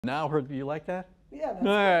Now her, you like that? Yeah, that's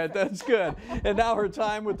all right, that's good. And now her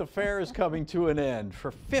time with the fair is coming to an end. For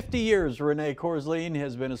 50 years, Renee Korslein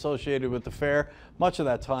has been associated with the fair, much of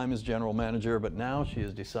that time as general manager, but now she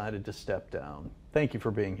has decided to step down. Thank you for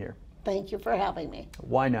being here. Thank you for having me.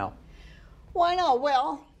 Why now? Why not?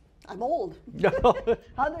 Well, I'm old.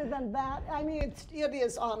 Other than that, I mean, it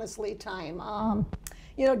is honestly time.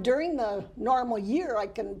 You know, during the normal year, I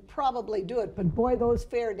can probably do it, but boy, those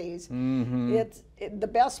fair days, the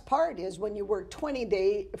best part is when you work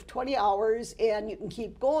 20 hours and you can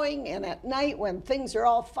keep going, and at night when things are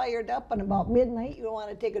all fired up and about midnight, you want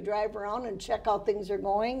to take a drive around and check how things are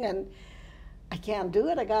going, and I can't do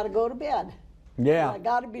it. I got to go to bed. Yeah. And I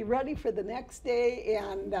got to be ready for the next day,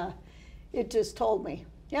 and it just told me,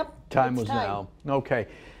 yep, time was now. Okay.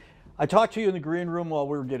 I talked to you in the green room while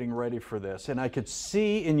we were getting ready for this, and I could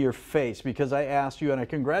see in your face, because I asked you and I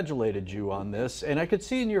congratulated you on this, and I could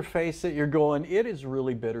see in your face that you're going, it is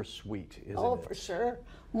really bittersweet, isn't it? Oh, for sure.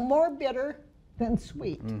 More bitter than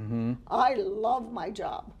sweet. I love my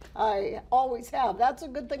job. I always have. That's a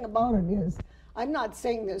good thing about it is, I'm not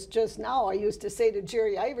saying this just now. I used to say to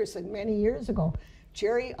Jerry Iverson many years ago,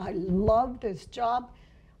 Jerry, I love this job.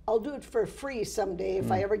 I'll do it for free someday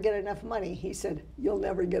if I ever get enough money. He said, you'll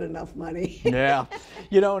never get enough money. Yeah.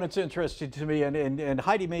 You know, and it's interesting to me, and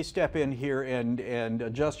Heidi may step in here and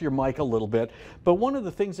adjust your mic a little bit, but one of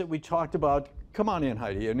the things that we talked about, come on in,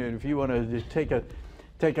 Heidi, and if you want to take a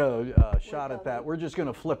shot at that, we're just going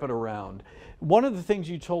to flip it around. One of the things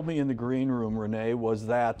you told me in the green room, Renee, was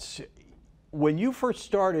that when you first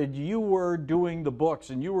started, you were doing the books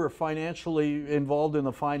and you were financially involved in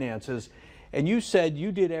the finances. And you said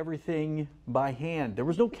you did everything by hand. There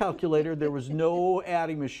was no calculator, there was no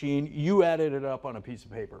adding machine. You added it up on a piece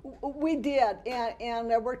of paper. We did,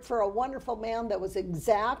 and I worked for a wonderful man that was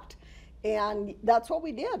exact, and that's what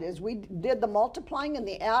we did, is we did the multiplying and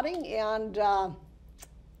the adding, and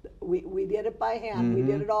we did it by hand. We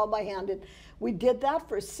did it all by hand. And we did that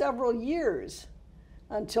for several years.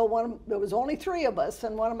 Until there was only 3 of us,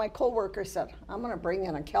 and one of my coworkers said, I'm going to bring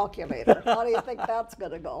in a calculator. How do you think that's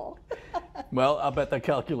going to go? Well, I'll bet the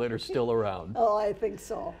calculator's still around. Oh, I think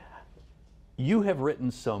so. You have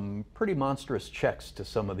written some pretty monstrous checks to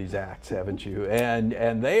some of these acts, haven't you?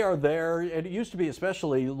 And they are there. And it used to be,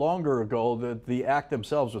 especially longer ago, that the act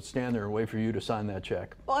themselves would stand there and wait for you to sign that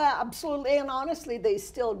check. Well, absolutely, and honestly, they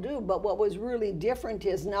still do. But what was really different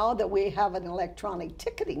is now that we have an electronic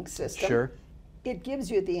ticketing system. Sure. It gives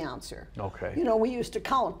you the answer. Okay. You know, we used to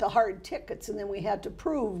count the hard tickets, and then we had to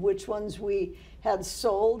prove which ones we had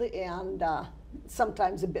sold, and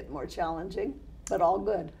sometimes a bit more challenging, but all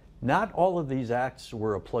good. Not all of these acts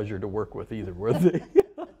were a pleasure to work with either, were they?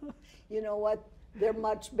 You know what? They're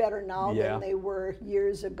much better now than they were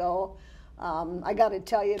years ago. I got to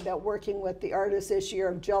tell you that working with the artists this year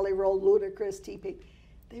of Jelly Roll, Ludacris, TP,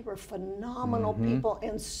 they were phenomenal people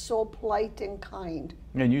and so polite and kind.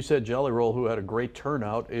 And you said Jelly Roll, who had a great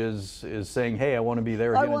turnout, is saying, hey, I want to be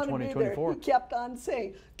there again in 2024. He kept on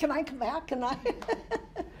saying, can I come back? Can I?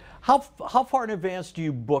 How far in advance do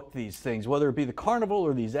you book these things, whether it be the carnival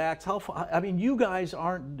or these acts? How far, I mean, you guys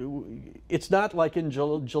aren't, it's not like in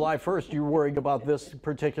July 1st you're worrying about this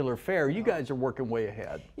particular fair. You guys are working way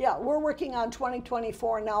ahead. Yeah, we're working on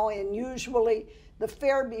 2024 now, and usually the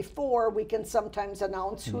fair before, we can sometimes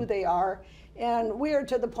announce who they are, and we're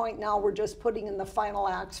to the point now we're just putting in the final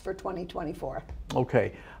acts for 2024.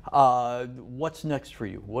 Okay, what's next for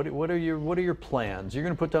you? What are your plans? You're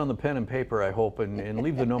going to put down the pen and paper, I hope, and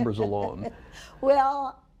leave the numbers alone.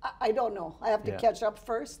 Well, I don't know. I have to catch up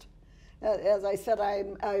first. As I said,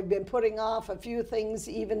 I've been putting off a few things,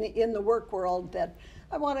 even in the work world, that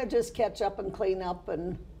I want to just catch up and clean up,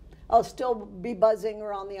 and I'll still be buzzing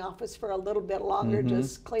around the office for a little bit longer,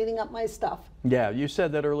 just cleaning up my stuff. Yeah, you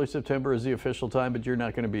said that early September is the official time, but you're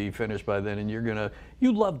not going to be finished by then, and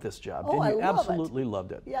you love this job, didn't you? I love absolutely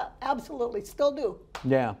loved it. Yeah, absolutely, still do.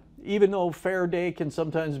 Yeah, even though fair day can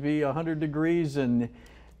sometimes be 100 degrees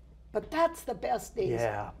But that's the best days.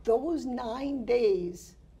 Yeah. Those 9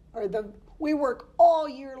 days we work all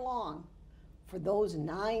year long. For those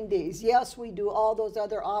 9 days. Yes, we do all those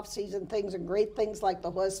other off-season things and great things like the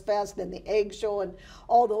Huss Fest and the Egg Show and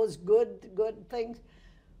all those good things.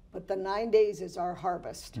 But the 9 days is our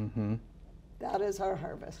harvest. That is our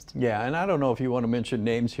harvest. Yeah, and I don't know if you want to mention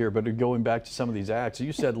names here, but going back to some of these acts,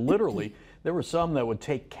 you said literally there were some that would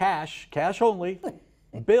take cash only,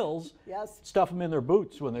 bills, stuff them in their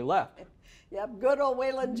boots when they left. Yep, good old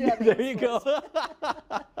Waylon Jennings. There you go.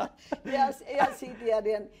 yes, he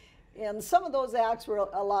did. And some of those acts were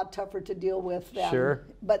a lot tougher to deal with then. Sure.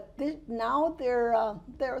 But now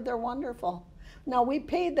they're wonderful. Now, we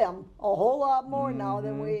pay them a whole lot more now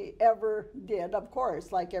than we ever did, of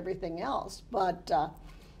course, like everything else. But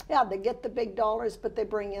yeah, they get the big dollars, but they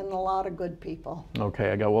bring in a lot of good people.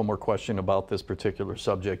 Okay, I got one more question about this particular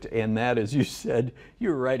subject, and that is, you said you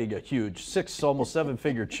were writing a huge almost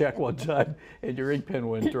seven-figure check one time, and your ink pen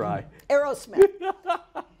went dry. Aerosmith.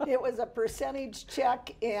 It was a percentage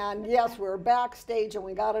check, and yes, we were backstage, and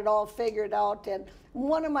we got it all figured out. And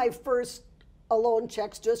one of my first loan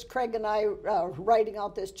checks, just Craig and I writing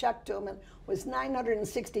out this check to him, and was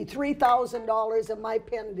 $963,000, and my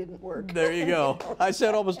pen didn't work. There you go. I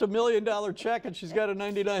said almost $1 million check, and she's got a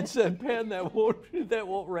 99-cent pen that won't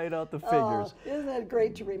write out the figures. Isn't it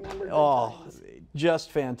great to remember? Oh, just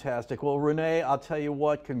fantastic. Well, Renee, I'll tell you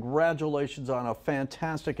what, congratulations on a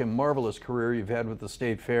fantastic and marvelous career you've had with the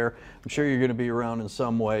State Fair. I'm sure you're going to be around in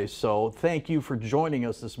some way. So thank you for joining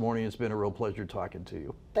us this morning. It's been a real pleasure talking to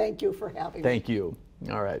you. Thank you for having me. Thank you.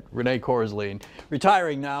 All right, Renee Korslein,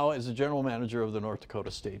 retiring now as the general manager of the North Dakota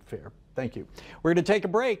State Fair. Thank you. We're going to take a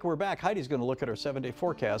break. We're back. Heidi's going to look at our 7-day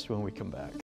forecast when we come back.